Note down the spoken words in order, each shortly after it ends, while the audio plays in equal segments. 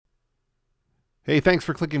Hey, thanks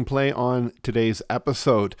for clicking play on today's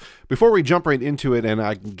episode. Before we jump right into it, and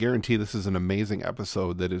I can guarantee this is an amazing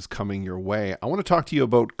episode that is coming your way, I want to talk to you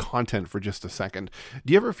about content for just a second.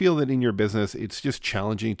 Do you ever feel that in your business it's just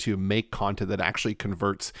challenging to make content that actually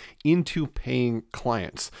converts into paying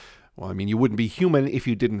clients? Well, I mean, you wouldn't be human if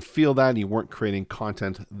you didn't feel that and you weren't creating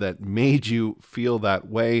content that made you feel that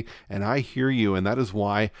way. And I hear you, and that is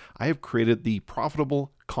why I have created the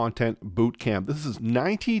Profitable Content Bootcamp. This is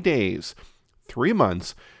 90 days. 3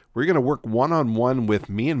 months, we're going to work one-on-one with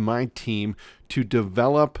me and my team to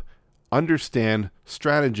develop, understand,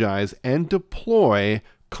 strategize, and deploy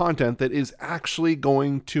content that is actually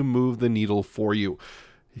going to move the needle for you.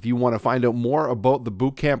 If you want to find out more about the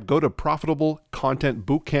bootcamp, go to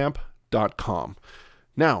profitablecontentbootcamp.com.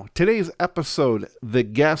 Now, today's episode, the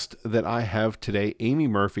guest that I have today, Amy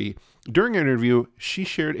Murphy, during an interview, she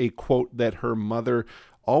shared a quote that her mother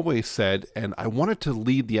always said, and I wanted to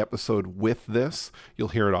lead the episode with this. You'll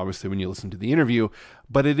hear it obviously when you listen to the interview,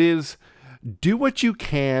 but it is, do what you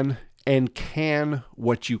can and can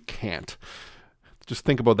what you can't. Just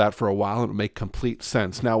think about that for a while and it'll make complete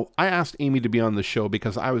sense. Now, I asked Amy to be on the show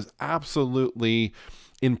because I was absolutely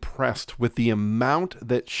impressed with the amount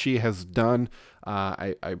that she has done.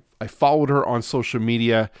 I followed her on social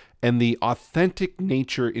media and the authentic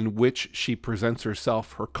nature in which she presents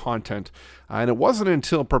herself, her content. And it wasn't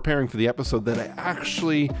until preparing for the episode that I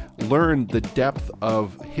actually learned the depth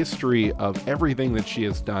of history of everything that she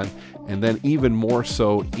has done, and then even more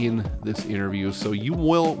so in this interview. So you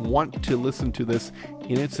will want to listen to this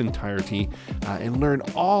in its entirety and learn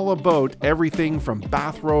all about everything from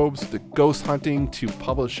bathrobes to ghost hunting to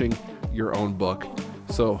publishing your own book.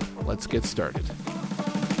 So let's get started.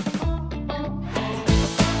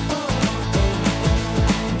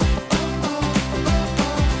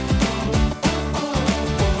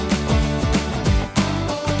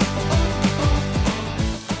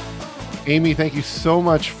 Amy, thank you so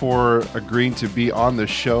much for agreeing to be on the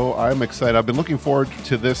show. I'm excited. I've been looking forward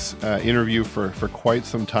to this interview for quite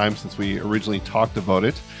some time since we originally talked about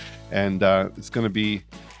it, and it's going to be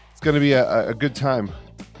a good time.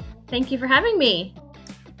 Thank you for having me.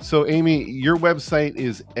 So, Amy, your website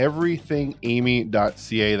is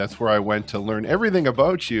everythingamy.ca. That's where I went to learn everything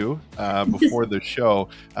about you before the show,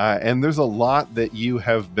 and there's a lot that you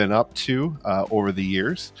have been up to over the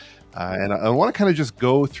years. And I want to kind of just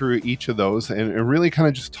go through each of those and really kind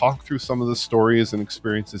of just talk through some of the stories and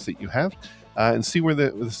experiences that you have and see where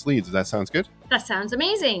this leads. That sounds good? That sounds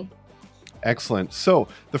amazing. Excellent. So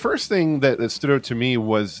the first thing that stood out to me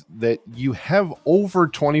was that you have over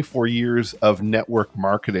 24 years of network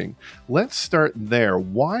marketing. Let's start there.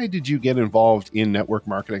 Why did you get involved in network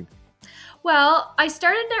marketing? Well, I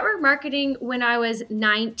started network marketing when I was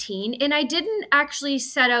 19, and I didn't actually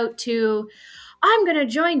set out to I'm going to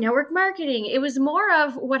join network marketing. It was more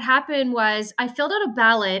of what happened was I filled out a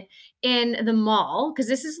ballot in the mall because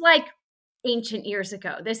this is like ancient years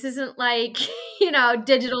ago. This isn't like,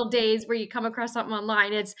 digital days where you come across something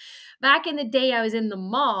online. It's back in the day I was in the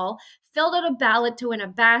mall, filled out a ballot to win a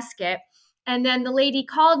basket. And then the lady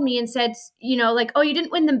called me and said, like, oh, you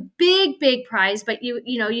didn't win the big prize, but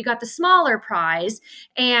you got the smaller prize.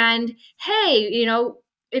 And hey,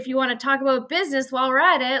 if you want to talk about business while we're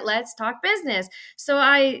at it, let's talk business. So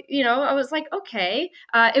I was like, okay.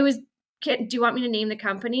 Do you want me to name the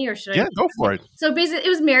company or should I? Yeah, go for it. So basically, it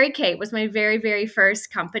was Mary Kay was my very, very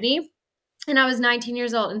first company. And I was 19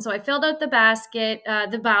 years old. And so I filled out the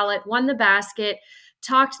ballot, won the basket,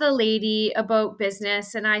 talked to the lady about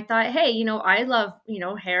business. And I thought, hey, I love,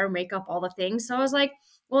 hair, makeup, all the things. So I was like,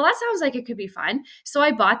 well, that sounds like it could be fun. So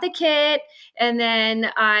I bought the kit and then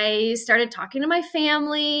I started talking to my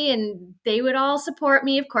family and they would all support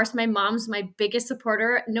me. Of course, my mom's my biggest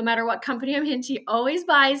supporter. No matter what company I'm in, she always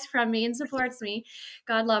buys from me and supports me.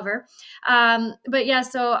 God love her. But yeah,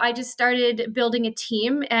 so I just started building a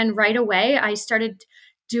team and right away I started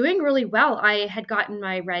doing really well. I had gotten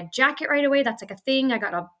my red jacket right away. That's like a thing. I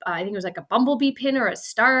got I think it was like a bumblebee pin or a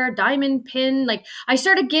star diamond pin. Like I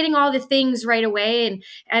started getting all the things right away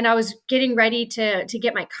and I was getting ready to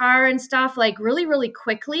get my car and stuff like really, really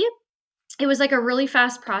quickly. It was like a really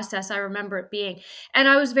fast process. I remember it being. And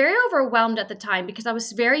I was very overwhelmed at the time because I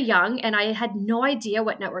was very young and I had no idea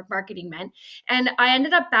what network marketing meant. And I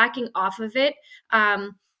ended up backing off of it.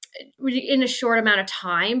 In a short amount of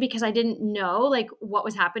time because I didn't know like what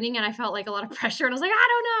was happening and I felt like a lot of pressure and I was like, I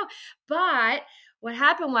don't know. But what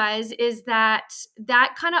happened is that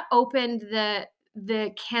kind of opened the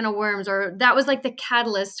can of worms, or that was like the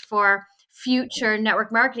catalyst for future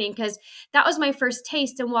network marketing because that was my first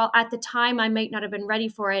taste. And while at the time I might not have been ready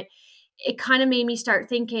for it, it kind of made me start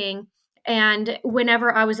thinking And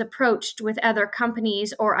whenever I was approached with other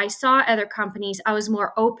companies or I saw other companies, I was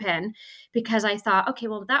more open because I thought, okay,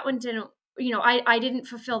 well, that one didn't, I didn't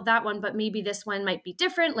fulfill that one, but maybe this one might be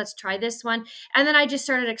different. Let's try this one. And then I just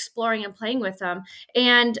started exploring and playing with them.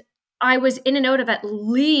 And I was in and out of at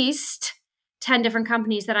least 10 different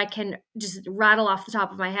companies that I can just rattle off the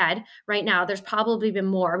top of my head right now. There's probably been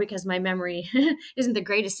more because my memory isn't the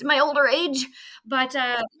greatest in my older age, but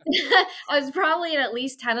I was probably in at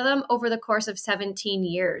least 10 of them over the course of 17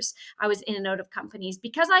 years. I was in and out of companies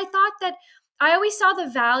because I thought that I always saw the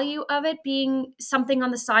value of it being something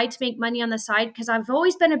on the side to make money on the side because I've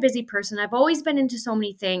always been a busy person. I've always been into so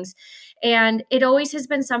many things. And it always has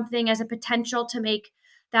been something as a potential to make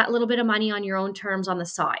that little bit of money on your own terms on the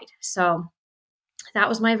side. So that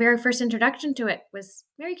was my very first introduction to it was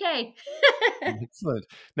Mary Kay. Excellent.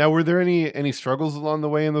 Now, were there any struggles along the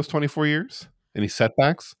way in those 24 years? Any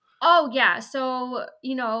setbacks? Oh yeah. So,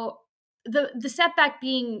 the setback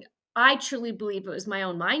being I truly believe it was my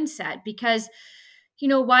own mindset because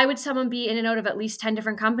why would someone be in and out of at least 10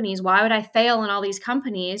 different companies? Why would I fail in all these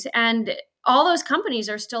companies? And all those companies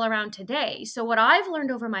are still around today. So, what I've learned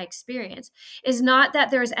over my experience is not that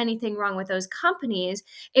there's anything wrong with those companies.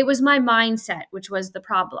 It was my mindset, which was the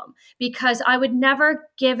problem, because I would never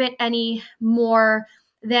give it any more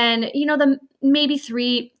than, the maybe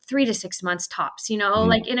three to 6 months tops, Mhm.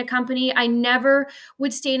 like in a company. I never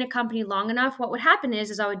would stay in a company long enough. What would happen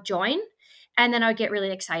is I would join and then I would get really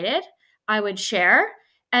excited. I would share.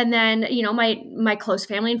 And then, my close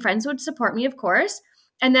family and friends would support me, of course.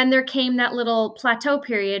 And then there came that little plateau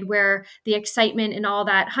period where the excitement and all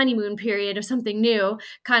that honeymoon period of something new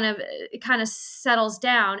kind of settles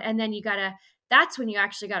down. And then that's when you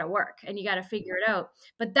actually got to work and you got to figure it out.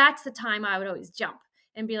 But that's the time I would always jump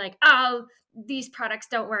and be like, oh, these products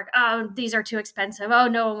don't work. Oh, these are too expensive. Oh,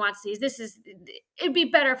 no one wants these. It'd be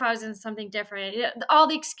better if I was in something different. All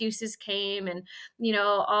the excuses came and,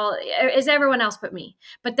 all is everyone else but me.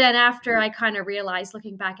 But then after I kind of realized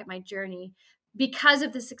looking back at my journey, because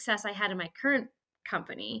of the success I had in my current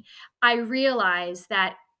company, I realized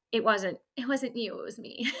that it wasn't you, it was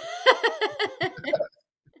me.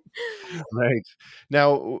 Right.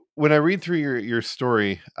 Now, when I read through your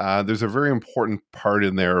story, there's a very important part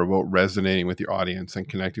in there about resonating with your audience and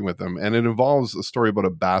connecting with them, and it involves a story about a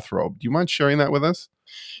bathrobe. Do you mind sharing that with us?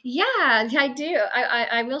 Yeah, I do.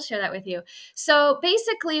 I will share that with you. So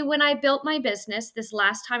basically, when I built my business this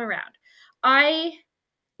last time around, I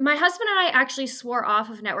my husband and I actually swore off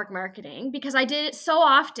of network marketing because I did it so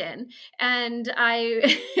often, and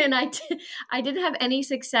I I didn't have any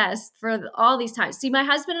success for all these times. See, my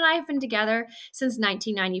husband and I have been together since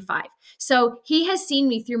 1995, so he has seen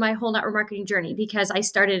me through my whole network marketing journey because I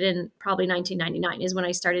started in probably 1999 is when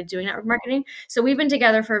I started doing network marketing. So we've been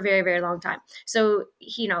together for a very very long time. So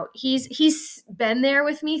he's been there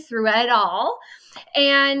with me through it all,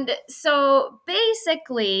 and so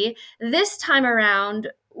basically this time around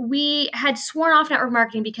we had sworn off network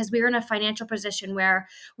marketing because we were in a financial position where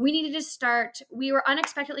we needed to start. We were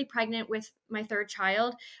unexpectedly pregnant with my third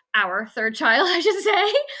child, our third child, I should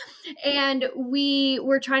say. And we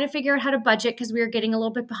were trying to figure out how to budget because we were getting a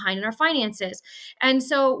little bit behind in our finances. And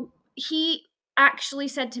so he actually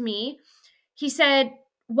said to me, he said,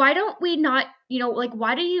 why don't we not, like,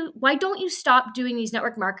 why don't you stop doing these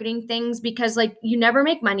network marketing things? Because like you never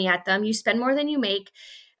make money at them. You spend more than you make.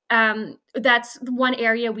 That's one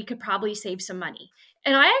area we could probably save some money.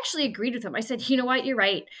 And I actually agreed with him. I said, you know what, you're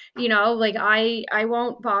right. Like I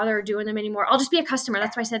won't bother doing them anymore. I'll just be a customer.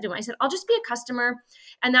 That's what I said to him. I said, I'll just be a customer.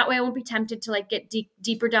 And that way I won't be tempted to like get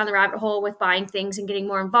deeper down the rabbit hole with buying things and getting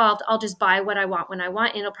more involved. I'll just buy what I want when I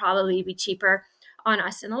want. And it'll probably be cheaper on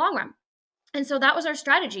us in the long run. And so that was our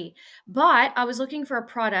strategy. But I was looking for a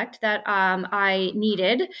product that I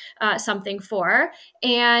needed something for.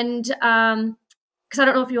 And because I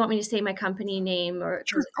don't know if you want me to say my company name or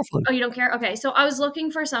Sure, because go for it. oh, you don't care? Okay. So I was looking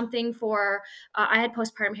for something for I had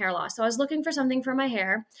postpartum hair loss. So I was looking for something for my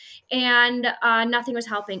hair and nothing was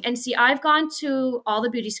helping. And see, I've gone to all the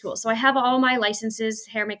beauty schools. So I have all my licenses,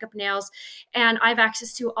 hair, makeup, nails, and I have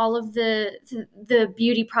access to all of the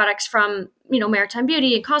beauty products from, Maritime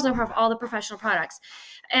Beauty and Cosmoprof, all the professional products.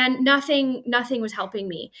 And nothing was helping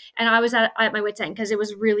me. And I was at my wit's end because it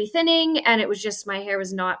was really thinning and it was just my hair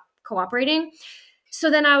was not cooperating. So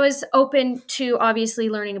then I was open to obviously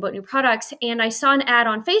learning about new products. And I saw an ad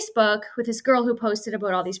on Facebook with this girl who posted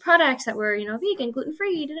about all these products that were, vegan, gluten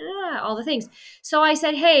free, all the things. So I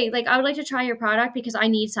said, hey, like, I would like to try your product because I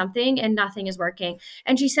need something and nothing is working.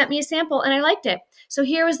 And she sent me a sample and I liked it. So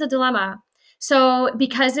here was the dilemma. So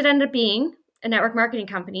because it ended up being a network marketing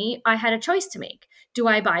company, I had a choice to make. Do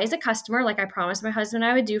I buy as a customer, like I promised my husband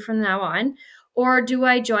I would do from now on, or do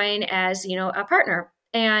I join as, a partner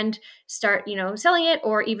and start, selling it,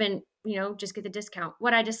 or even, just get the discount?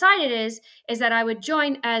 What I decided is that I would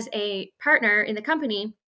join as a partner in the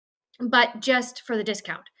company, but just for the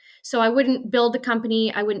discount. So I wouldn't build the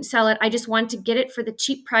company, I wouldn't sell it. I just want to get it for the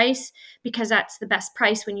cheap price because that's the best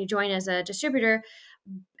price when you join as a distributor.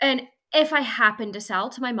 And if I happen to sell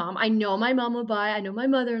to my mom, I know my mom will buy. I know my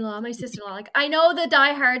mother-in-law, my sister-in-law, like I know the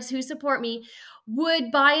diehards who support me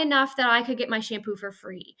would buy enough that I could get my shampoo for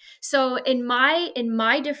free. So in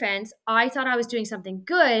my defense, I thought I was doing something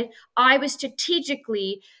good. I was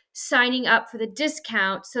strategically signing up for the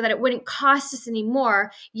discount so that it wouldn't cost us any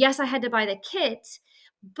more. Yes, I had to buy the kit,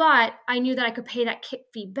 but I knew that I could pay that kit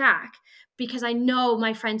fee back because I know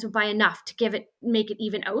my friends would buy enough to make it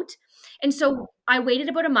even out. And so I waited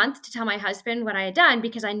about a month to tell my husband what I had done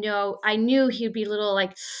because I knew he would be a little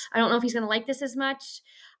like, I don't know if he's going to like this as much.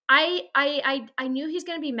 I knew he's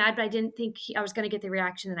going to be mad, but I didn't think I was going to get the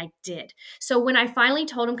reaction that I did. So when I finally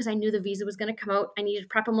told him, because I knew the visa was going to come out, I needed to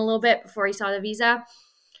prep him a little bit before he saw the visa.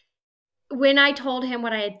 When I told him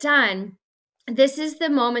what I had done, this is the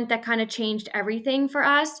moment that kind of changed everything for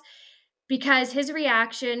us, because his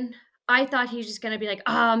reaction, I thought he was just going to be like,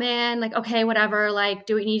 oh man, like, okay, whatever, like,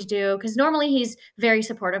 do what you need to do. Because normally he's very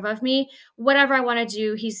supportive of me. Whatever I want to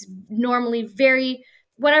do, he's normally very,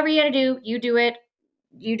 whatever you got to do, you do it,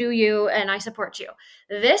 you do you, and I support you.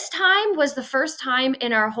 This time was the first time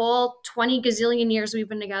in our whole 20 gazillion years we've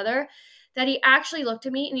been together that he actually looked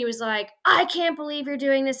at me and he was like, I can't believe you're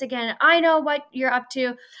doing this again. I know what you're up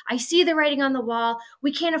to. I see the writing on the wall.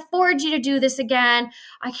 We can't afford you to do this again.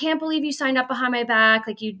 I can't believe you signed up behind my back.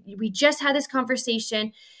 Like we just had this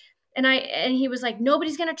conversation. And he was like,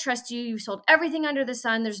 nobody's going to trust you. You've sold everything under the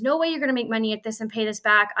sun. There's no way you're going to make money at this and pay this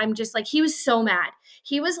back. I'm just like, he was so mad.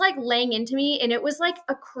 He was like laying into me, and it was like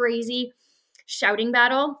a crazy shouting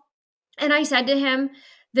battle. And I said to him,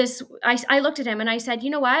 I looked at him and I said, you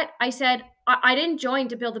know what? I said, I didn't join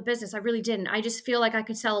to build a business. I really didn't. I just feel like I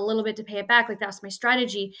could sell a little bit to pay it back. Like that's my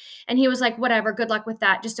strategy. And he was like, whatever, good luck with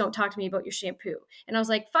that. Just don't talk to me about your shampoo. And I was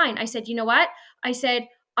like, fine. I said, you know what? I said,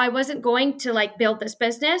 I wasn't going to like build this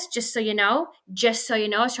business, just so you know. Just so you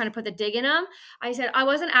know, I was trying to put the dig in him. I said, I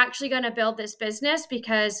wasn't actually going to build this business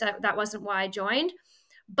because that wasn't why I joined.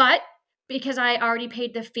 But because I already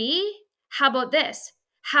paid the fee, how about this?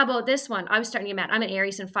 How about this one? I was starting to get mad. I'm an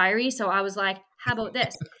Aries and fiery. So I was like, how about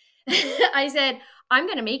this? I said, I'm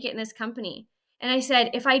going to make it in this company. And I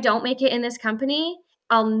said, if I don't make it in this company,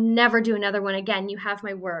 I'll never do another one again. You have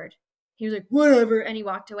my word. He was like, whatever. And he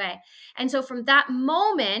walked away. And so from that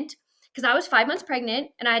moment, because I was 5 months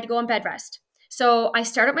pregnant and I had to go on bed rest. So I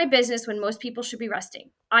started my business when most people should be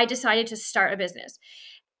resting. I decided to start a business.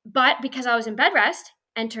 But because I was in bed rest,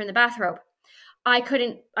 enter in the bathrobe. I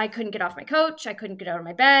couldn't get off my couch. I couldn't get out of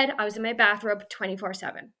my bed. I was in my bathrobe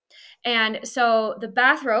 24/7. And so the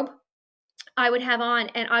bathrobe I would have on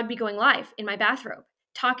and I'd be going live in my bathrobe,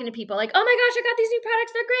 talking to people like, oh my gosh, I got these new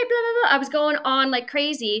products. They're great, blah, blah, blah. I was going on like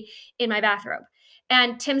crazy in my bathrobe.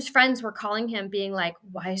 And Tim's friends were calling him, being like,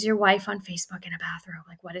 why is your wife on Facebook in a bathrobe?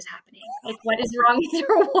 Like, what is happening? Like, what is wrong with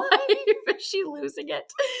your wife? Is she losing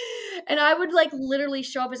it? And I would like literally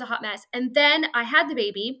show up as a hot mess. And then I had the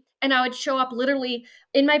baby and I would show up literally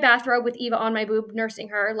in my bathrobe with Eva on my boob, nursing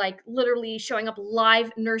her, like literally showing up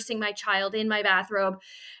live, nursing my child in my bathrobe.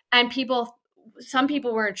 And some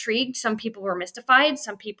people were intrigued, some people were mystified,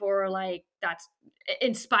 some people were like, that's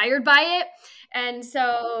inspired by it. And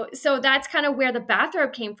so that's kind of where the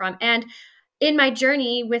bathrobe came from. And in my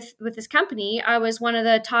journey with this company, I was one of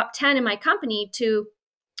the top 10 in my company to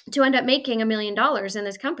end up making $1 million in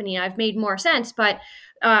this company. I've made more since, but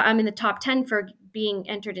I'm in the top 10 for being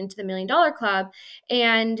entered into the $1 million club.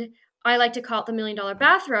 And I like to call it the $1 million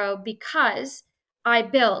bathrobe because I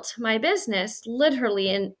built my business literally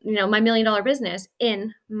in, my $1 million business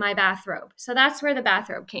in my bathrobe. So that's where the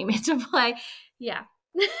bathrobe came into play. Yeah.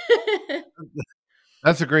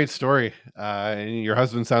 That's a great story. And your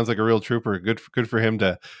husband sounds like a real trooper. Good for him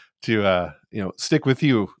to stick with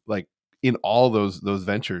you like in all those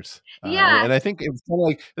ventures. Yeah. And I think it was kind of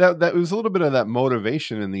like that. That was a little bit of that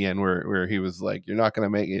motivation in the end, where he was like, "You're not going to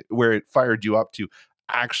make it." Where it fired you up to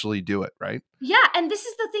actually do it, right? Yeah, and this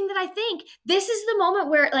is the thing that I think this is the moment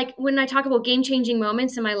where, like, when I talk about game changing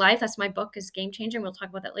moments in my life, that's my book is Game Changing. We'll talk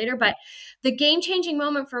about that later. But the game changing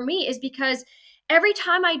moment for me is because every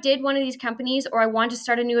time I did one of these companies or I wanted to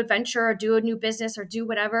start a new adventure or do a new business or do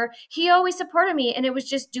whatever, he always supported me. And it was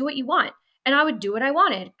just do what you want. And I would do what I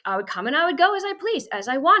wanted. I would come and I would go as I pleased, as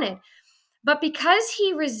I wanted. But because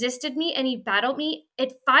he resisted me and he battled me,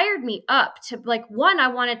 it fired me up to like, one, I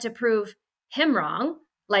wanted to prove him wrong,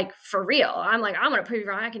 like for real. I'm like, I'm going to prove you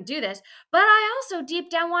wrong. I can do this. But I also deep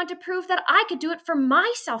down wanted to prove that I could do it for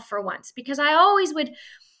myself for once, because I always would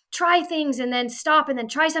try things and then stop and then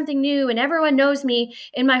try something new. And everyone knows me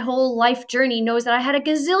in my whole life journey knows that I had a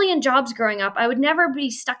gazillion jobs growing up. I would never be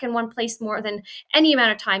stuck in one place more than any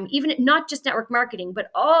amount of time, even not just network marketing, but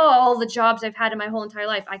all the jobs I've had in my whole entire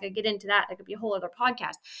life. I could get into that. That could be a whole other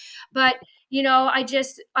podcast. But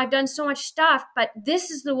I've done so much stuff, but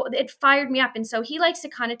it fired me up. And so he likes to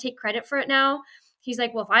kind of take credit for it now. He's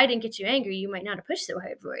like, well, if I didn't get you angry, you might not have pushed so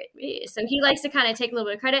hard for it. So he likes to kind of take a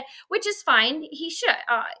little bit of credit, which is fine. He should,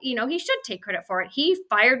 he should take credit for it. He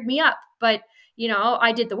fired me up, but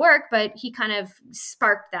I did the work, but he kind of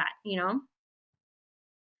sparked that.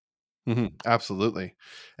 Absolutely.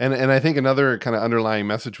 And I think another kind of underlying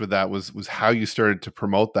message with that was how you started to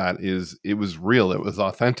promote that. Is it was real, it was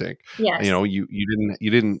authentic. Yes.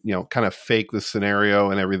 You didn't kind of fake the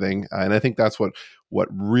scenario and everything. And I think that's what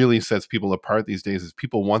really sets people apart these days, is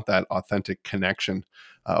people want that authentic connection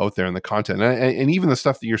out there in the content. And even the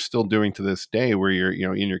stuff that you're still doing to this day, where you're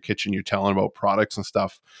in your kitchen, you're telling about products and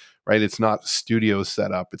stuff, right? It's not studio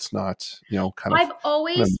set up, it's not kind of I've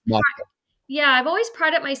always Yeah, I've always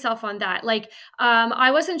prided myself on that. Like,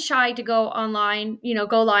 I wasn't shy to go online,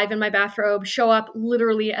 go live in my bathrobe, show up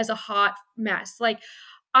literally as a hot mess. Like,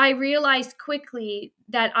 I realized quickly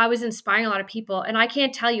that I was inspiring a lot of people. And I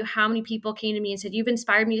can't tell you how many people came to me and said, you've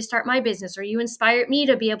inspired me to start my business, or you inspired me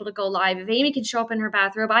to be able to go live. If Amy can show up in her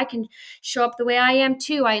bathrobe, I can show up the way I am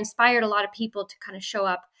too. I inspired a lot of people to kind of show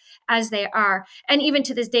up as they are. And even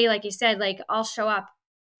to this day, like you said, like I'll show up,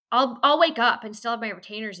 I'll wake up and still have my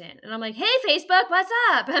retainers in, and I'm like, "Hey, Facebook, what's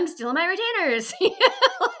up? I'm still in my retainers."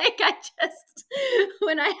 Like I just,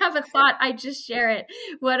 when I have a thought, I just share it,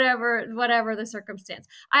 whatever the circumstance.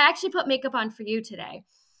 I actually put makeup on for you today.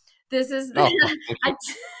 This is oh, I,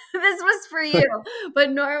 this was for you,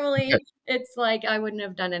 but normally it's like I wouldn't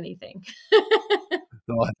have done anything.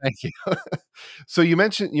 well, thank you. So you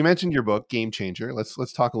mentioned your book, Game Changer.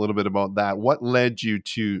 Let's talk a little bit about that. What led you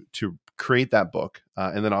to create that book,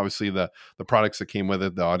 and then obviously the products that came with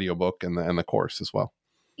it, the audiobook and the course as well.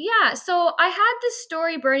 Yeah, so I had this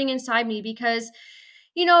story burning inside me because,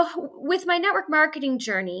 with my network marketing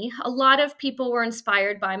journey, a lot of people were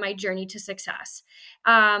inspired by my journey to success.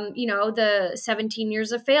 The 17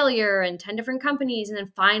 years of failure and 10 different companies, and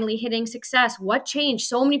then finally hitting success. What changed?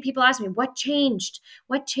 So many people ask me, what changed?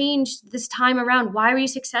 What changed this time around? Why were you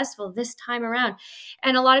successful this time around?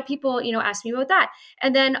 And a lot of people, ask me about that.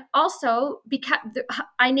 And then also, because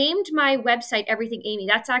I named my website Everything Amy.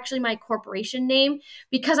 That's actually my corporation name,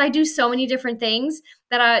 because I do so many different things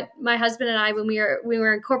that my husband and I, when we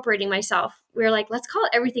were incorporating myself, we were like, let's call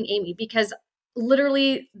it Everything Amy, because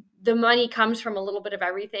literally the money comes from a little bit of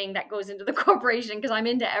everything that goes into the corporation, because I'm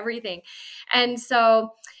into everything. And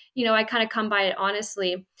so, I kind of come by it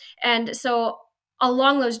honestly. And so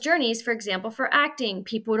along those journeys, for example, for acting,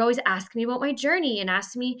 people would always ask me about my journey and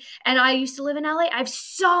ask me, and I used to live in LA. I have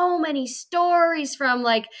so many stories from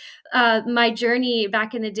like my journey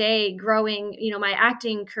back in the day, growing, my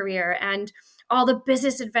acting career and all the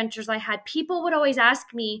business adventures I had. People would always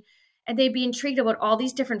ask me, and they'd be intrigued about all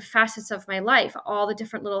these different facets of my life, all the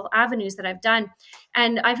different little avenues that I've done.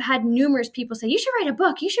 And I've had numerous people say, you should write a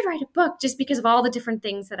book, you should write a book, just because of all the different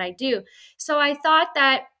things that I do. So I thought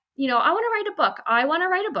that, I want to write a book. I want to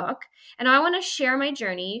write a book and I want to share my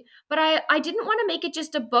journey, but I didn't want to make it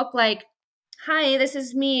just a book like, hi, this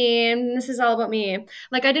is me and this is all about me.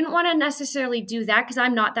 Like, I didn't want to necessarily do that, because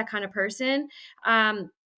I'm not that kind of person.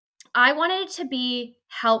 I wanted it to be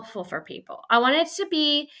helpful for people. I wanted to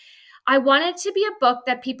be a book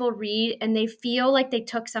that people read and they feel like they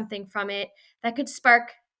took something from it that could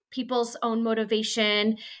spark people's own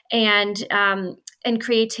motivation and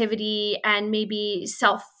creativity, and maybe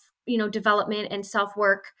self development and self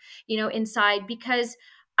work inside, because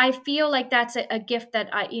I feel like that's a gift that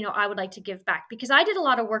I would like to give back, because I did a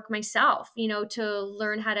lot of work myself, to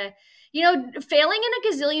learn how to, failing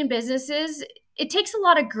in a gazillion businesses, it takes a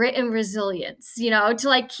lot of grit and resilience, to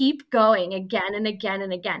like keep going again and again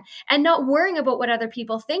and again, and not worrying about what other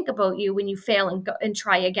people think about you when you fail and go and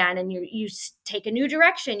try again, and you take a new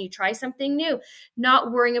direction, you try something new,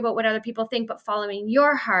 not worrying about what other people think, but following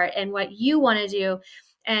your heart and what you want to do.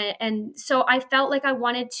 And so I felt like I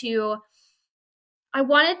wanted to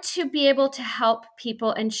be able to help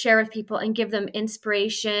people and share with people and give them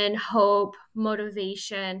inspiration, hope,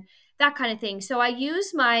 motivation, that kind of thing. So I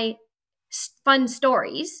use my fun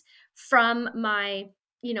stories from my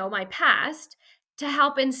past to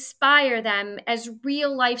help inspire them as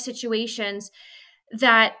real life situations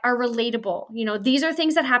that are relatable. These are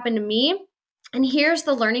things that happen to me, and here's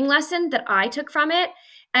the learning lesson that I took from it.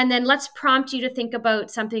 And then let's prompt you to think about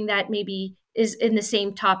something that maybe is in the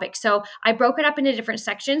same topic. So I broke it up into different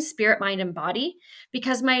sections: spirit, mind, and body,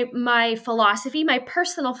 because my philosophy, my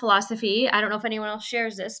personal philosophy, I don't know if anyone else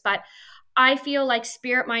shares this, but I feel like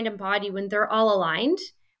spirit, mind, and body, when they're all aligned,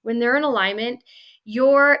 when they're in alignment,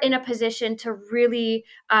 you're in a position to really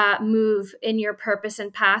move in your purpose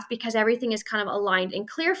and path, because everything is kind of aligned and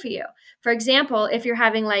clear for you. For example, if you're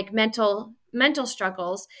having like mental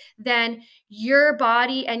struggles, then your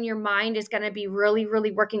body and your mind is going to be really,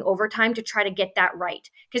 really working overtime to try to get that right.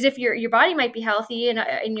 Because if your body might be healthy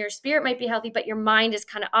and your spirit might be healthy, but your mind is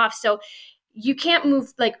kind of off, so you can't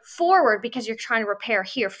move like forward because you're trying to repair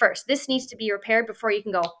here first. This needs to be repaired before you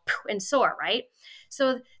can go and soar, right?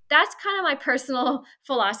 So that's kind of my personal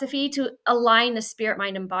philosophy, to align the spirit,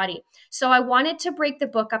 mind, and body. So I wanted to break the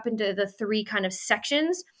book up into the three kind of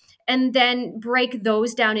sections, and then break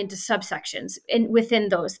those down into subsections. And within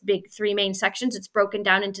those big three main sections, it's broken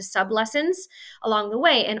down into sub lessons along the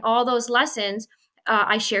way. And all those lessons,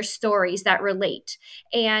 I share stories that relate.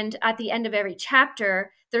 And at the end of every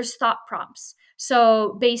chapter, there's thought prompts.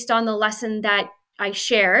 So, based on the lesson that I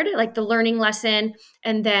shared, like the learning lesson,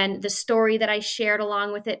 and then the story that I shared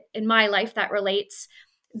along with it in my life that relates,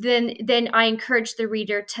 then I encourage the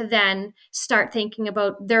reader to then start thinking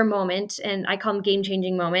about their moment, and I call them game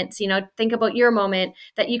changing moments. Think about your moment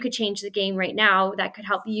that you could change the game right now, that could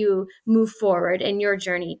help you move forward in your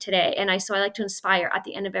journey today. So I like to inspire at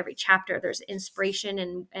the end of every chapter. There's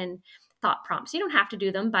inspiration and thought prompts. You don't have to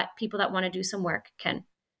do them, but people that want to do some work can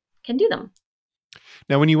do them.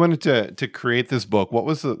 Now, when you wanted to create this book, what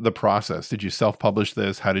was the process? Did you self-publish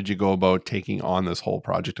this? How did you go about taking on this whole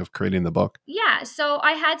project of creating the book? Yeah, so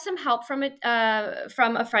I had some help from it,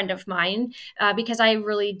 from a friend of mine, because I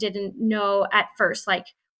really didn't know at first, like,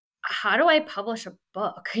 how do I publish a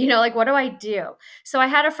book? Like, what do I do? So I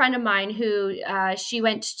had a friend of mine who, she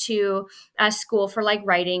went to a school for like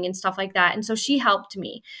writing and stuff like that, and so she helped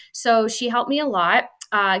me. So she helped me a lot.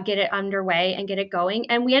 Get it underway and get it going.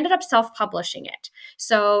 And we ended up self publishing it.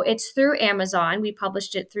 So it's through Amazon. We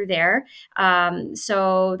published it through there.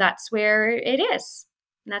 So that's where it is.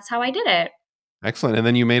 And that's how I did it. Excellent. And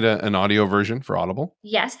then you made an audio version for Audible.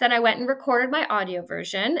 Yes, then I went and recorded my audio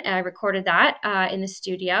version. I recorded that in the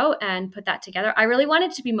studio and put that together. I really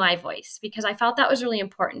wanted it to be my voice, because I felt that was really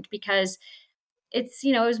important, because it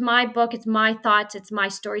was my book, it's my thoughts, it's my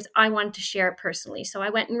stories. I wanted to share it personally. So I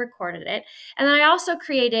went and recorded it. And then I also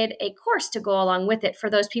created a course to go along with it for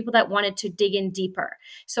those people that wanted to dig in deeper.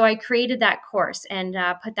 So I created that course and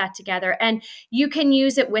put that together. And you can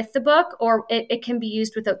use it with the book, or it can be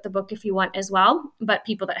used without the book if you want as well. But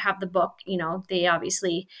people that have the book, they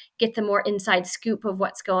obviously get the more inside scoop of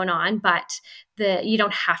what's going on. But you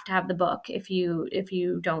don't have to have the book if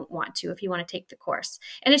you don't want to, if you want to take the course.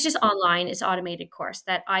 And it's just online, it's automated course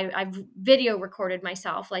that I've video recorded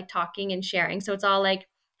myself, like talking and sharing. So it's all like,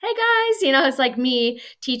 hey guys, it's like me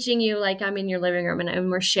teaching you, like I'm in your living room, and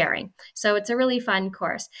we're sharing. So it's a really fun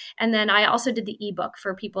course. And then I also did the ebook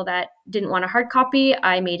for people that didn't want a hard copy.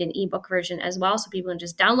 I made an ebook version as well, so people can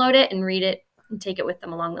just download it and read it and take it with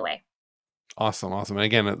them along the way. Awesome, awesome. And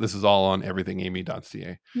again, this is all on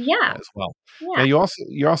everythingamy.ca Yeah. as well. Now, Yeah.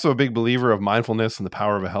 you're also a big believer of mindfulness and the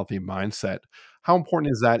power of a healthy mindset. How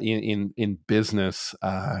important is that in business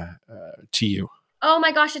to you? Oh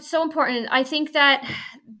my gosh, it's so important. I think that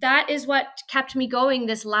that is what kept me going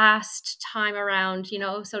this last time around,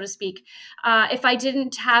 so to speak. If I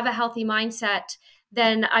didn't have a healthy mindset,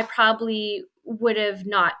 then I probably would have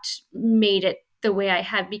not made it the way I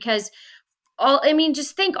have, because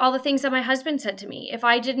just think all the things that my husband said to me. If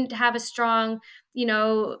I didn't have a strong,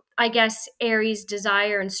 I guess Aries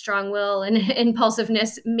desire and strong will and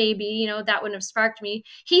impulsiveness, maybe, that wouldn't have sparked me.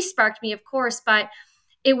 He sparked me, of course, but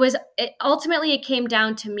ultimately it came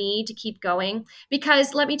down to me to keep going,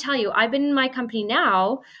 because let me tell you, I've been in my company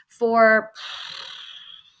now for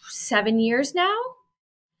 7 years now.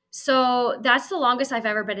 So that's the longest I've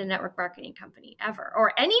ever been in a network marketing company ever,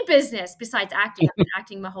 or any business besides acting. I've been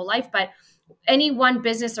acting my whole life, but any one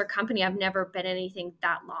business or company, I've never been anything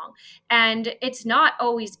that long. And it's not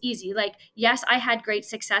always easy. Like, yes, I had great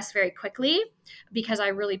success very quickly because I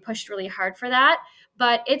really pushed really hard for that.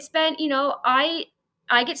 But it's been,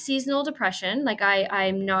 I get seasonal depression. Like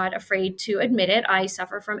I'm not afraid to admit it. I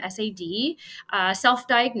suffer from SAD,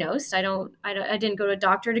 self-diagnosed. I didn't go to a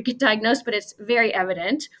doctor to get diagnosed, but it's very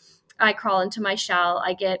evident. I crawl into my shell.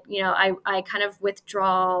 I get, I kind of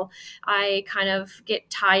withdraw. I kind of get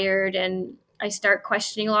tired, and I start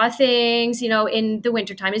questioning a lot of things, in the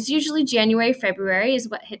wintertime. It's usually January, February is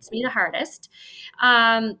what hits me the hardest.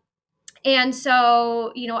 And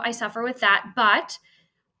so, I suffer with that, but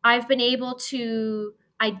I've been able to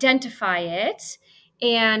identify it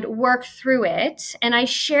and work through it. And I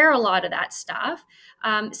share a lot of that stuff.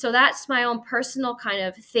 So that's my own personal kind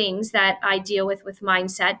of things that I deal with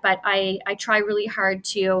mindset. But I try really hard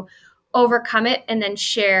to overcome it and then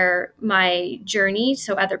share my journey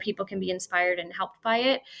so other people can be inspired and helped by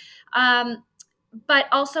it. Um, but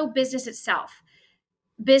also business itself.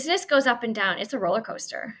 Business goes up and down. It's a roller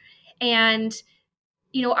coaster. And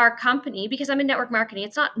our company, because I'm in network marketing,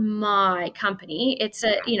 it's not my company. It's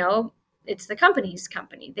the company's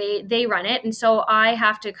company. They run it. And so I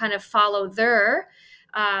have to kind of follow their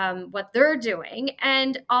what they're doing.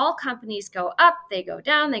 And all companies go up, they go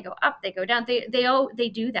down, they go up, they go down. They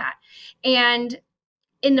do that. And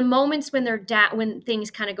in the moments when they're down, when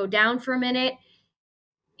things kind of go down for a minute,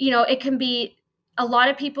 it can be a lot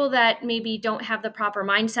of people that maybe don't have the proper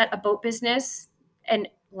mindset about business. And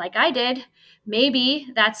like I did, maybe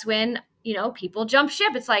that's when, people jump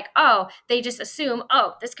ship. It's like, oh, they just assume,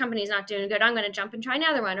 oh, this company's not doing good. I'm going to jump and try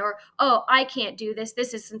another one. Or, oh, I can't do this.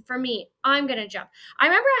 This isn't for me. I'm going to jump. I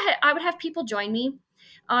remember I would have people join me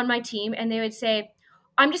on my team and they would say,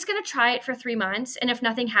 I'm just going to try it for 3 months. And if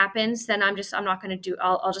nothing happens, then I'm not going to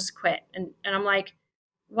I'll just quit. And I'm like,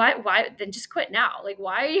 why then just quit now? Like,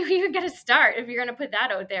 why are you even going to start if you're going to put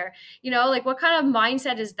that out there? Like, what kind of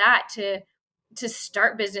mindset is that to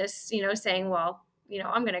start business, saying, well,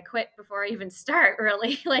 I'm going to quit before I even start,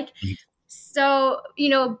 really. Like, so,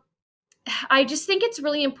 I just think it's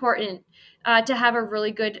really important to have a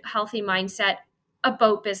really good healthy mindset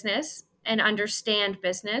about business and understand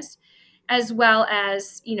business, as well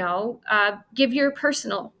as give your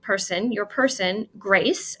person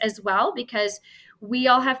grace as well, because we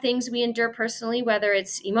all have things we endure personally, whether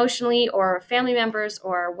it's emotionally or family members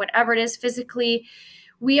or whatever it is physically.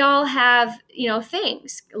 We all have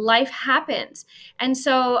things, life happens. And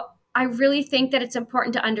so I really think that it's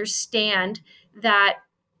important to understand that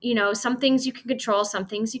some things you can control, some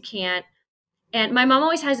things you can't. And my mom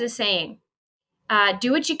always has this saying,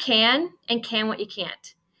 do what you can what you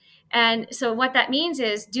can't. And so what that means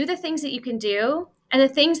is do the things that you can do, and the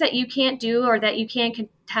things that you can't do or that you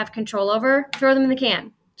can't have control over, throw them in the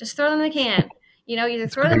can. Just throw them in the can. Either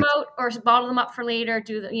That's throw them great. out or bottle them up for later.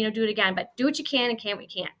 Do it again. But do what you can and can't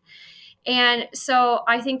what you can't. And so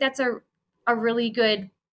I think that's a really good,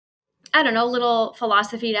 I don't know, little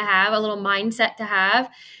philosophy to have, a little mindset to have,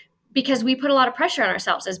 because we put a lot of pressure on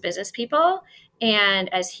ourselves as business people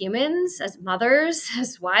and as humans, as mothers,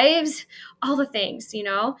 as wives, all the things.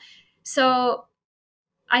 So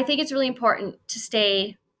I think it's really important to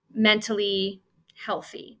stay mentally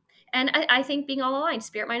healthy. And I think being all aligned,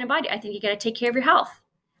 spirit, mind, and body, I think you got to take care of your health.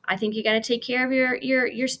 I think you got to take care of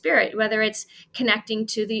your spirit, whether it's connecting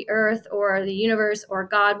to the earth or the universe or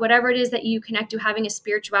God, whatever it is that you connect to, having a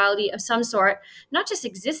spirituality of some sort, not just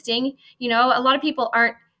existing. A lot of people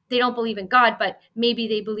they don't believe in God, but maybe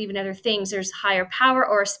they believe in other things. There's higher power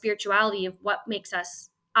or a spirituality of what makes us,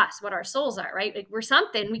 what our souls are, right? Like, we're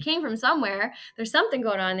something, we came from somewhere, there's something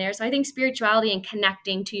going on there. So I think spirituality and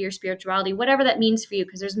connecting to your spirituality, whatever that means for you,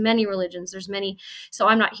 because there's many religions, there's many, so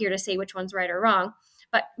I'm not here to say which one's right or wrong,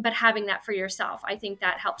 but having that for yourself, I think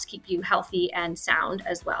that helps keep you healthy and sound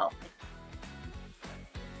as well.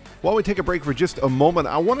 While we take a break for just a moment,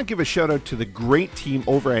 I want to give a shout out to the great team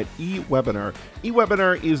over at eWebinar.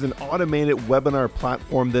 eWebinar is an automated webinar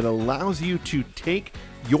platform that allows you to take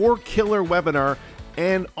your killer webinar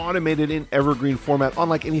and automate it in evergreen format,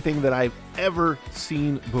 unlike anything that I've ever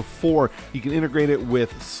seen before. You can integrate it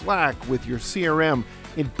with Slack, with your CRM.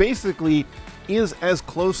 It basically is as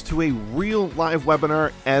close to a real live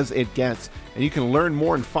webinar as it gets. And you can learn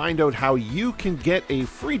more and find out how you can get a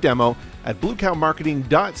free demo at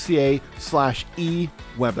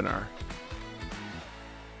bluecowmarketing.ca/ewebinar.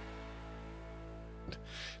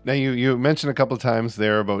 Now, you mentioned a couple of times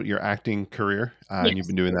there about your acting career, Yes. and you've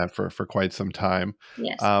been doing that for quite some time.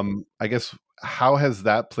 Yes. I guess, how has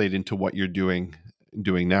that played into what you're doing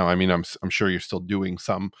now? I mean, I'm sure you're still doing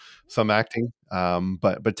some acting,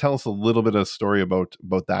 but tell us a little bit of a story about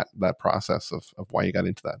that process of why you got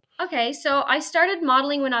into that. Okay, so I started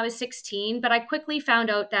modeling when I was 16, but I quickly found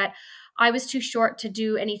out that I was too short to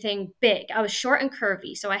do anything big. I was short and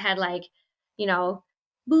curvy, so I had like, you know,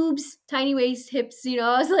 boobs, tiny waist, hips,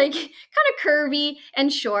 I was like kind of curvy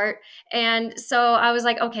and short. And so I was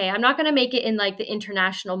like, okay, I'm not going to make it in like the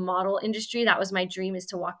international model industry. That was my dream, is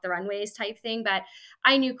to walk the runways type thing, but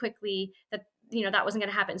I knew quickly that that wasn't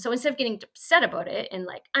going to happen. So instead of getting upset about it and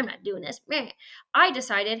like, I'm not doing this, I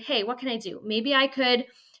decided, hey, what can I do? Maybe I could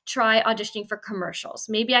try auditioning for commercials.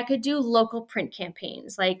 Maybe I could do local print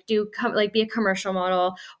campaigns, like be a commercial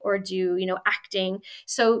model, or do, acting.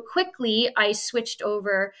 So quickly I switched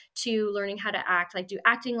over to learning how to act, like do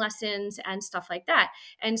acting lessons and stuff like that.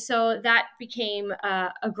 And so that became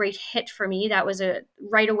a great hit for me. That was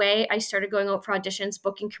right away. I started going out for auditions,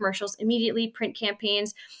 booking commercials immediately, print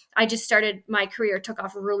campaigns. I just started, my career took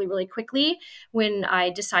off really, really quickly when I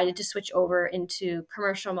decided to switch over into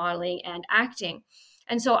commercial modeling and acting.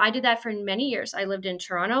 And so I did that for many years. I lived in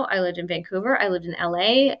Toronto, I lived in Vancouver, I lived in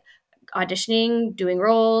LA, auditioning, doing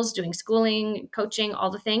roles, doing schooling, coaching,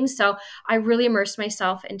 all the things. So I really immersed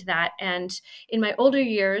myself into that. And in my older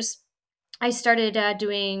years, I started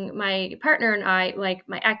doing, my partner and I, like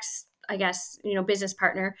my ex, I guess, business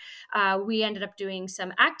partner, we ended up doing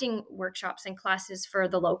some acting workshops and classes for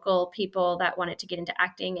the local people that wanted to get into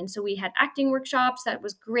acting. And so we had acting workshops. That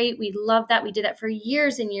was great. We loved that. We did that for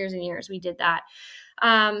years and years and years. We did that.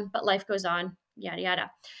 But life goes on, yada,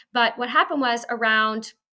 yada. But what happened was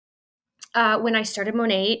around when I started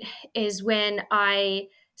Monat is when I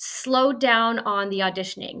slowed down on the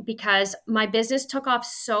auditioning because my business took off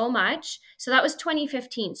so much. So that was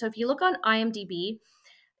 2015. So if you look on IMDb,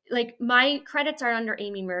 like my credits are under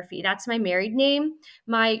Amy Murphy. That's my married name.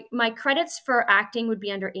 My credits for acting would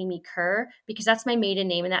be under Amy Kerr because that's my maiden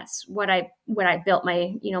name and that's what I built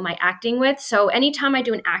my, my acting with. So anytime I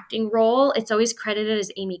do an acting role, it's always credited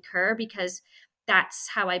as Amy Kerr because that's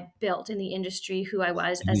how I built in the industry who I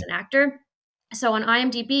was as Mhm. an actor. So on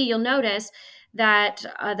IMDb, you'll notice that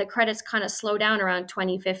the credits kind of slow down around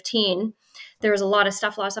 2015. There was a lot of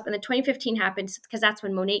stuff lost up, and then 2015 happened because that's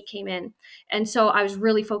when Monat came in. And so I was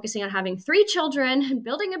really focusing on having 3 children and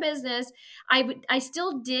building a business. I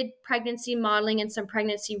still did pregnancy modeling and some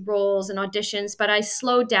pregnancy roles and auditions, but I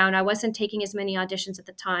slowed down. I wasn't taking as many auditions at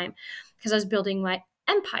the time because I was building my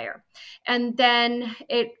empire. And then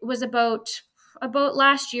it was about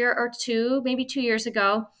last year or two, maybe 2 years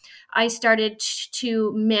ago, I started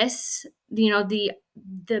to miss,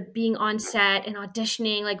 the being on set and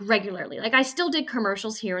auditioning like regularly. Like I still did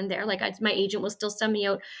commercials here and there. Like my agent will still send me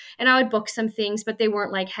out, and I would book some things, but they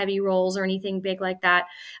weren't like heavy roles or anything big like that.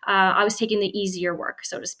 I was taking the easier work,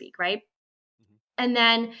 so to speak, right? And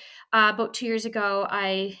then about 2 years ago,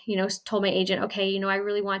 I, told my agent, okay,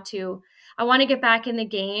 I want to get back in the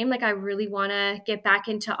game. Like, I really want to get back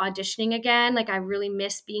into auditioning again. Like, I really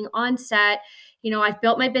miss being on set. I've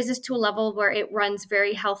built my business to a level where it runs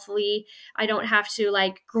very healthily. I don't have to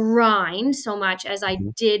like grind so much as I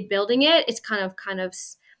Mhm. did building it. It's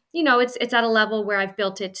it's at a level where I've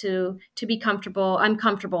built it to be comfortable. I'm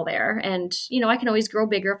comfortable there, and I can always grow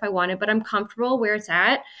bigger if I wanted, but I'm comfortable where it's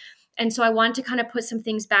at. And so I wanted to kind of put some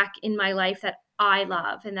things back in my life that I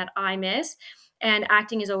love and that I miss. And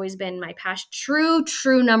acting has always been my passion.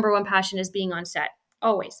 True number one passion is being on set,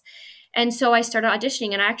 always. And so I started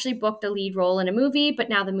auditioning and I actually booked a lead role in a movie, but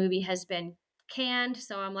now the movie has been canned.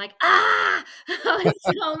 So I'm like, I was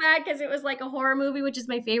so mad because it was like a horror movie, which is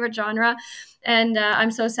my favorite genre. And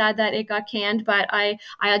I'm so sad that it got canned, but I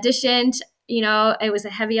auditioned. It was a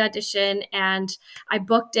heavy audition and I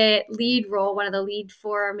booked it, lead role, one of the lead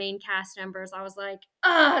 4 main cast members. I was like,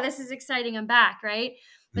 oh, this is exciting. I'm back, right?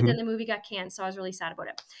 But then Mhm. the movie got canned, so I was really sad about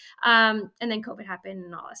it. And then COVID happened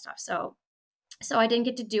and all that stuff. So I didn't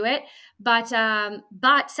get to do it, but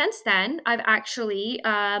since then I've actually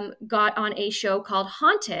got on a show called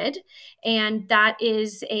Haunted, and that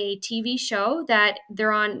is a TV show that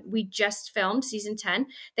they're on. We just filmed season 10.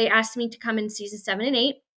 They asked me to come in season 7 and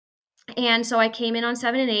 8, and so I came in on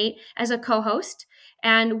 7 and 8 as a co host.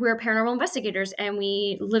 And we're paranormal investigators, and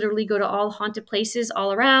we literally go to all haunted places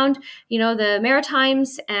all around, the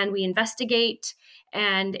Maritimes, and we investigate.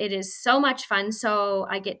 And it is so much fun. So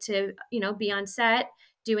I get to, be on set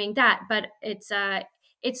doing that. But it's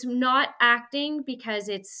not acting because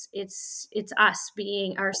it's us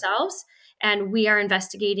being ourselves, and we are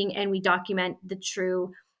investigating and we document the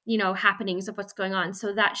true happenings of what's going on.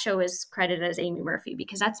 So that show is credited as Amy Murphy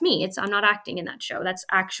because that's me. I'm not acting in that show. That's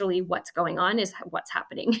actually what's going on, is what's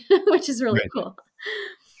happening, which is really Right. cool.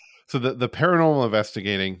 So the paranormal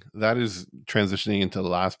investigating, that is transitioning into the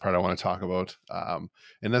last part I want to talk about,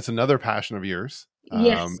 and that's another passion of yours.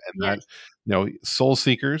 Yes, And that, yes, Soul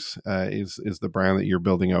Seekers is the brand that you're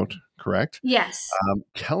building out, correct? yes.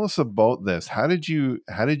 Tell us about this. How did you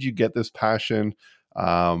get this passion?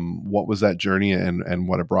 What was that journey, and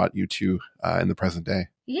what it brought you to in the present day?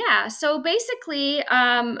 Yeah. So basically,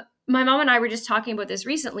 my mom and I were just talking about this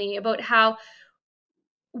recently about how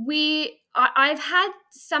I've had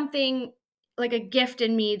something. like a gift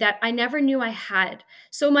in me that I never knew I had.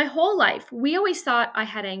 So my whole life, we always thought I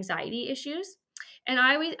had anxiety issues. And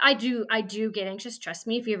I do get anxious. Trust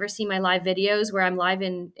me, if you ever see my live videos where I'm live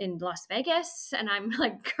in Las Vegas and I'm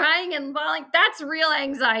like crying and bawling, that's real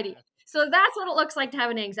anxiety. So that's what it looks like to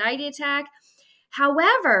have an anxiety attack.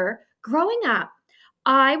 However, growing up,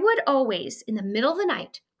 I would always, in the middle of the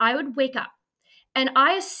night, I would wake up and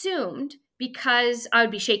I assumed, because I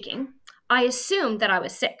would be shaking, I assumed that I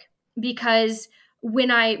was sick because when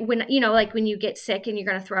like when you get sick and you're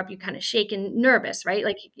going to throw up, you kind of shake and nervous, right?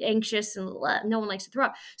 Like anxious and no one likes to throw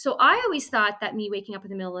up. So I always thought that me waking up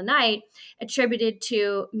in the middle of the night attributed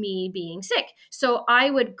to me being sick. So I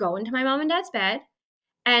would go into my mom and dad's bed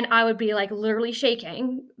and I would be like literally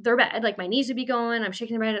shaking their bed. Like my knees would be going, I'm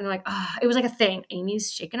shaking their bed, and they're like, oh, it was like a thing.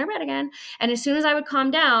 Amy's shaking her bed again. And as soon as I would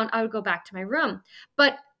calm down, I would go back to my room.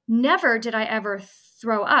 But never did I ever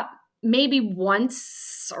throw up. Maybe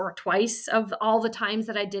once or twice of all the times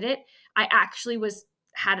that I did it, I actually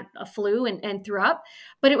had a flu and threw up.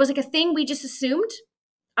 But it was like a thing we just assumed.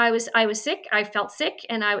 I was sick. I felt sick,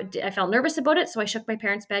 and I felt nervous about it. So I shook my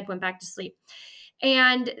parents' bed, went back to sleep.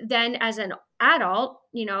 And then as an adult,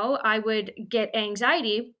 I would get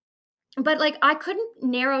anxiety, but like I couldn't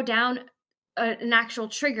narrow down an actual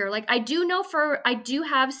trigger. Like I do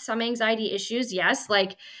have some anxiety issues. Yes.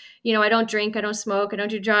 Like, I don't drink, I don't smoke, I don't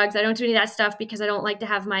do drugs, I don't do any of that stuff because I don't like to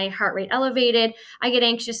have my heart rate elevated. I get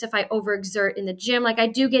anxious if I overexert in the gym. Like I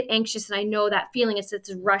do get anxious and I know that feeling. It's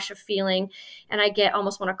a rush of feeling and I get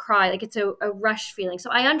almost want to cry. Like it's a rush feeling.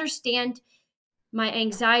 So I understand my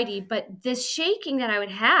anxiety, but this shaking that I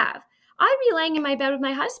would have, I'd be laying in my bed with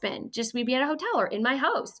my husband, just we'd be at a hotel or in my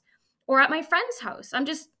house or at my friend's house. I'm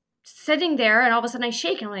just sitting there and all of a sudden I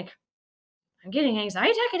shake and I'm like, I'm getting an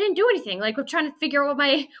anxiety attack. I didn't do anything. Like we're trying to figure out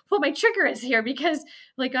what my trigger is here because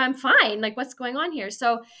like I'm fine. Like what's going on here?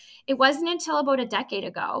 So it wasn't until about a decade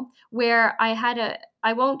ago where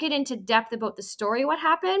I won't get into depth about the story what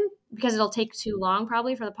happened because it'll take too long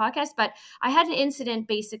probably for the podcast, but I had an incident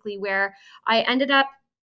basically where I ended up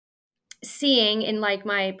seeing in like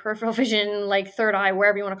my peripheral vision, like third eye,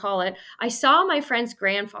 wherever you want to call it, I saw my friend's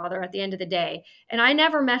grandfather at the end of the day. And I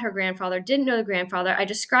never met her grandfather, didn't know the grandfather. I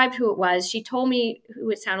described who it was. She told me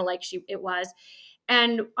who it sounded like it was.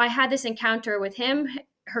 And I had this encounter with him,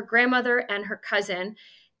 her grandmother, and her cousin.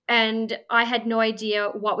 And I had no idea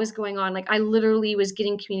what was going on. Like I literally was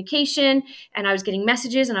getting communication and I was getting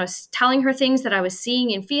messages and I was telling her things that I was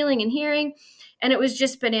seeing and feeling and hearing. And it was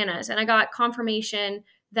just bananas. And I got confirmation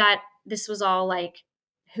that this was all like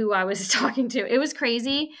who I was talking to. It was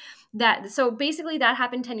crazy. So basically that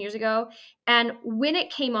happened 10 years ago. And when it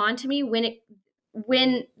came on to me,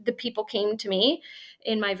 when the people came to me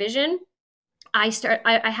in my vision, I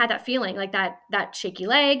had that feeling like that shaky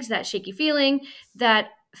legs, that shaky feeling that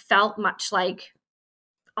felt much like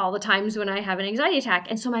all the times when I have an anxiety attack.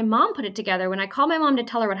 And so my mom put it together. When I called my mom to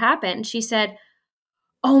tell her what happened, she said,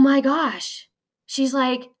 "Oh my gosh." She's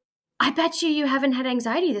like, "I bet you haven't had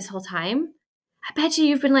anxiety this whole time. I bet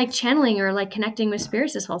you've been like channeling or like connecting with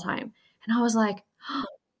spirits this whole time." And I was like,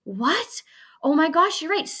 "What? Oh my gosh,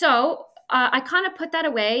 you're right." So I kind of put that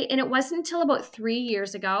away. And it wasn't until about 3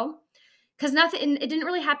 years ago because it didn't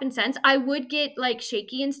really happen since. I would get like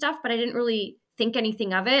shaky and stuff, but I didn't really think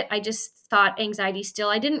anything of it. I just thought anxiety still.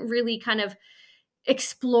 I didn't really kind of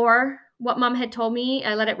explore what mom had told me.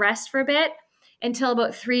 I let it rest for a bit until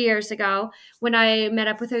about 3 years ago when I met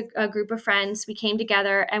up with a group of friends. We came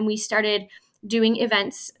together and we started doing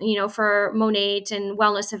events, for Monate and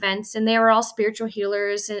wellness events. And they were all spiritual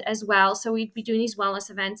healers as well. So we'd be doing these wellness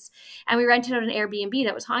events and we rented out an Airbnb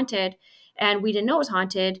that was haunted and we didn't know it was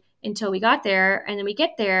haunted until we got there. And then we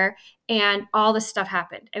get there and all this stuff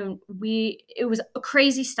happened and it was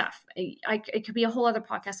crazy stuff. It could be a whole other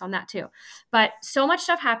podcast on that too, but so much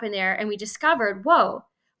stuff happened there and we discovered, whoa,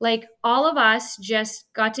 like all of us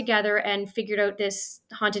just got together and figured out this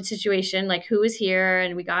haunted situation, like who was here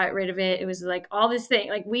and we got rid of it. It was like all this thing,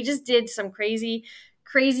 like we just did some crazy,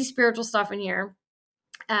 crazy spiritual stuff in here,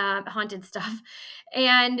 haunted stuff.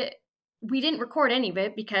 And we didn't record any of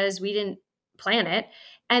it because we didn't plan it.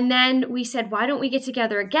 And then we said, why don't we get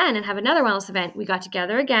together again and have another wellness event? We got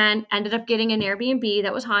together again, ended up getting an Airbnb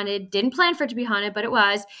that was haunted, didn't plan for it to be haunted, but it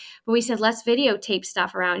was. But we said, let's videotape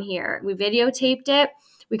stuff around here. We videotaped it.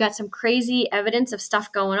 We got some crazy evidence of stuff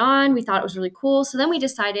going on. We thought it was really cool. So then we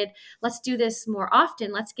decided, let's do this more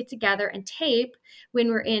often. Let's get together and tape when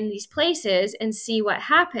we're in these places and see what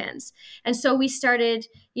happens. And so we started,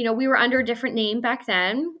 we were under a different name back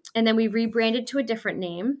then. And then we rebranded to a different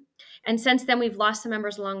name. And since then, we've lost some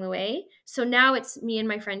members along the way. So now it's me and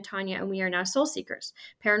my friend Tanya, and we are now Soul Seekers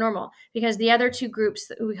Paranormal, because the other two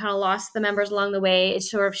groups, we kind of lost the members along the way. It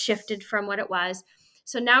sort of shifted from what it was.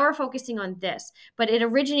 So now we're focusing on this, but it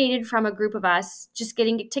originated from a group of us just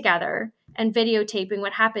getting together and videotaping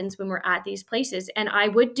what happens when we're at these places. And I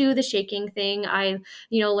would do the shaking thing. I,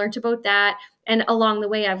 learned about that. And along the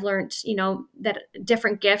way, I've learned, that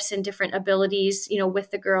different gifts and different abilities, with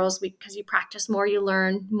the girls, because you practice more, you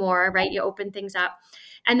learn more, right? You open things up.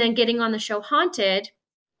 And then getting on the show Haunted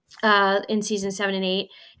in season 7 and 8,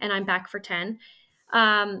 and I'm back for 10.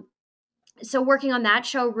 So working on that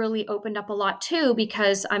show really opened up a lot too,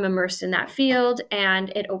 because I'm immersed in that field, and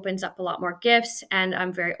it opens up a lot more gifts, and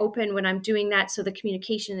I'm very open when I'm doing that. So the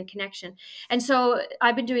communication and the connection. And so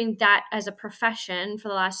I've been doing that as a profession for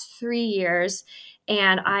the last 3 years,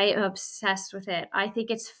 and I am obsessed with it. I think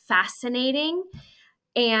it's fascinating.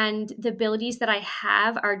 And the abilities that I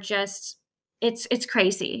have are just, it's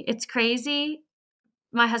crazy. It's crazy.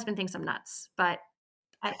 My husband thinks I'm nuts, but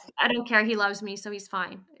I don't care. He loves me, so he's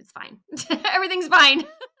fine. It's fine. Everything's fine.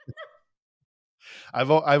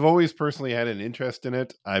 I've always personally had an interest in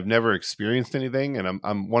it. I've never experienced anything, and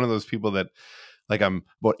I'm one of those people that, like, I'm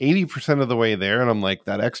about 80% of the way there, and I'm like,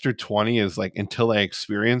 that extra 20 is like, until I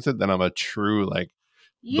experience it, then I'm a true, like,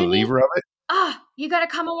 You need believer of it. you got to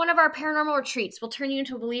come on one of our paranormal retreats. We'll turn you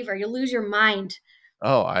into a believer. You'll lose your mind.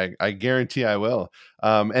 Oh, I guarantee I will.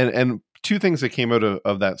 And two things that came out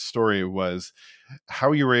of that story was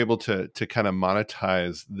how you were able to kind of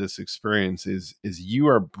monetize this experience is you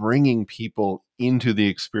are bringing people into the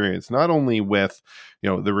experience, not only with,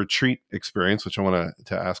 the retreat experience, which I want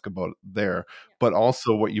to ask about there, but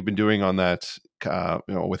also what you've been doing on that,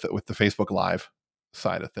 with the Facebook Live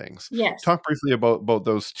side of things. Yes. Talk briefly about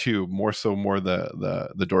those two, more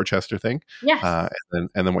the Dorchester thing, Yes. and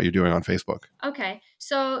then what you're doing on Facebook. Okay.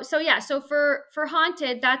 So yeah, so for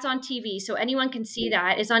Haunted, that's on TV. So anyone can see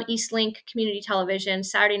that. It's on Eastlink Community Television,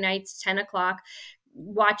 Saturday nights, 10 o'clock.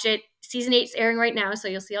 Watch it. Season 8's airing right now, so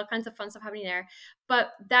you'll see all kinds of fun stuff happening there.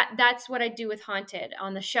 But that's what I do with Haunted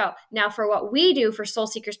on the show. Now, for what we do for Soul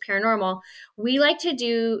Seekers Paranormal, we like to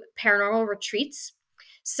do paranormal retreats.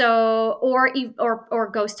 So,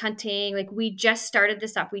 or ghost hunting. Like, we just started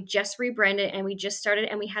this up. We just rebranded, and we just started,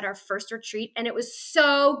 and we had our first retreat, and it was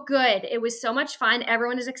so good. It was so much fun.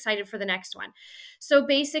 Everyone is excited for the next one. So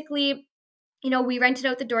basically, we rented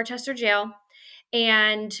out the Dorchester jail,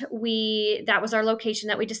 and that was our location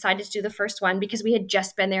that we decided to do the first one, because we had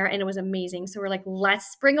just been there and it was amazing. So we're like,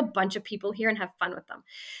 let's bring a bunch of people here and have fun with them.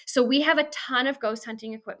 So we have a ton of ghost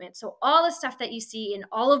hunting equipment. So all the stuff that you see in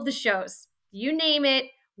all of the shows, you name it,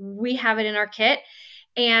 we have it in our kit.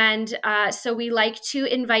 And so we like to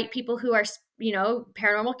invite people who are,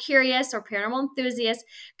 paranormal curious or paranormal enthusiasts.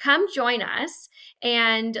 Come join us,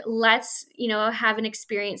 and let's, have an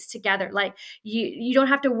experience together. Like, you don't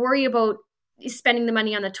have to worry about spending the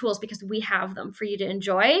money on the tools, because we have them for you to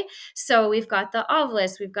enjoy. So we've got the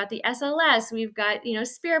Ovilus, we've got the SLS, we've got,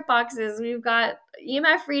 spirit boxes, we've got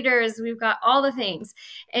EMF readers, we've got all the things.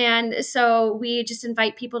 And so we just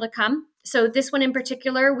invite people to come. So this one in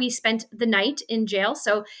particular, we spent the night in jail.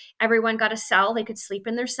 So everyone got a cell. They could sleep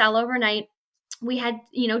in their cell overnight. We had,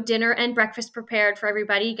 dinner and breakfast prepared for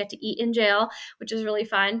everybody. You get to eat in jail, which is really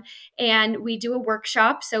fun. And we do a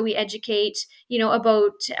workshop. So we educate,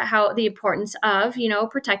 about how the importance of,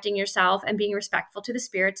 protecting yourself and being respectful to the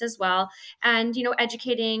spirits as well. And,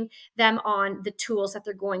 educating them on the tools that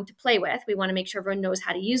they're going to play with. We want to make sure everyone knows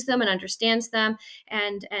how to use them and understands them,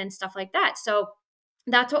 and stuff like that. So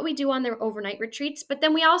that's what we do on their overnight retreats. But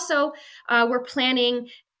then we also, we're planning,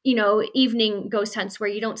 evening ghost hunts where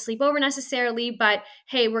you don't sleep over necessarily, but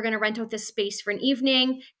hey, we're going to rent out this space for an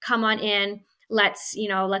evening. Come on in. Let's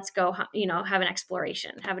go, have an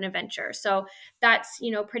exploration, have an adventure. So that's,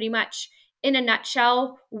 pretty much in a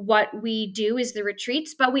nutshell what we do is the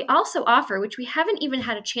retreats. But we also offer, which we haven't even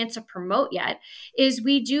had a chance to promote yet, is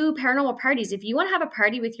we do paranormal parties. If you want to have a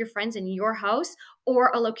party with your friends in your house or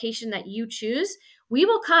a location that you choose, we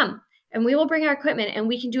will come and we will bring our equipment, and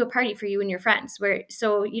we can do a party for you and your friends,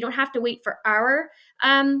 so you don't have to wait for our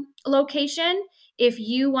location. If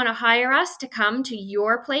you want to hire us to come to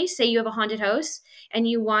your place, say you have a haunted house and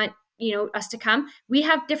you want, us to come, we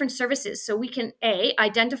have different services. So we can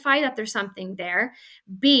identify that there's something there.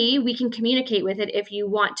 B, we can communicate with it if you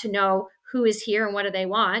want to know who is here and what do they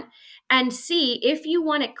want. And C, if you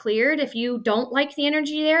want it cleared, if you don't like the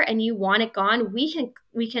energy there and you want it gone, we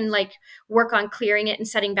can like work on clearing it and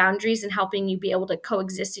setting boundaries and helping you be able to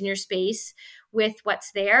coexist in your space with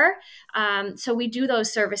what's there. So we do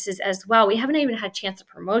those services as well. We haven't even had a chance to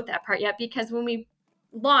promote that part yet, because when we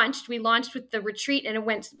we launched with the retreat, and it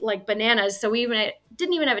went like bananas. So we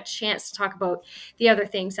didn't even have a chance to talk about the other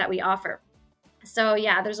things that we offer. So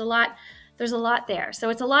yeah, there's a lot there. So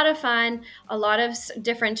it's a lot of fun, a lot of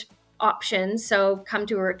different options. So come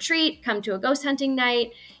to a retreat, come to a ghost hunting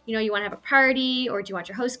night. You want to have a party, or do you want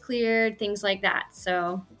your house cleared? Things like that.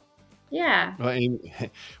 So yeah. Well, Amy,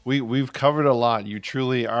 we've covered a lot. You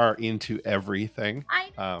truly are into everything. I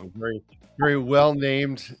Very, very well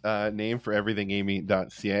named name for everything,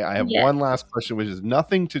 Amy.ca. I have Yeah. one last question, which is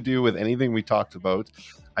nothing to do with anything we talked about.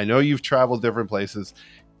 I know you've traveled different places.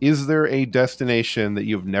 Is there a destination that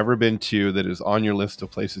you've never been to that is on your list of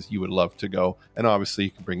places you would love to go? And obviously, you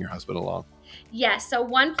can bring your husband along. Yes. So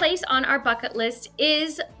one place on our bucket list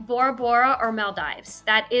is Bora Bora or Maldives.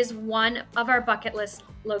 That is one of our bucket list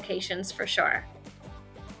locations for sure.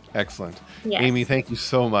 Excellent. Yes. Amy, thank you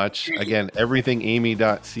so much. Again,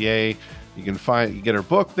 everythingamy.ca. You get her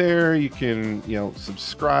book there. You can,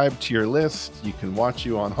 subscribe to your list. You can watch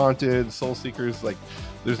you on Haunted, Soul Seekers. Like,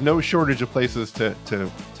 there's no shortage of places to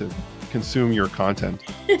consume your content.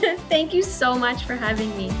 Thank you so much for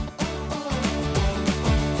having me.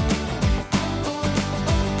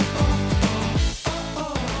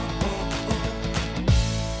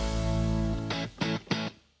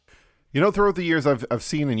 Throughout the years, I've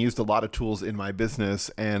seen and used a lot of tools in my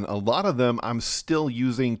business, and a lot of them I'm still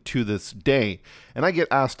using to this day. And I get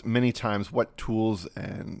asked many times, what tools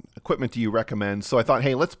and equipment do you recommend? So I thought,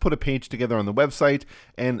 hey, let's put a page together on the website,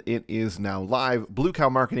 and it is now live,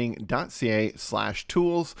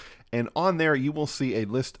 bluecowmarketing.ca/tools. And on there, you will see a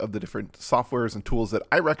list of the different softwares and tools that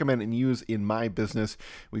I recommend and use in my business.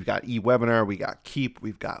 We've got eWebinar, we got Keep,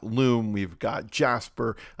 we've got Loom, we've got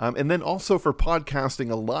Jasper. And then also for podcasting,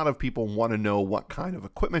 a lot of people want to know what kind of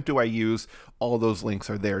equipment do I use. All those links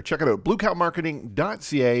are there. Check it out,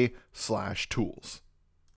 bluecowmarketing.ca/tools.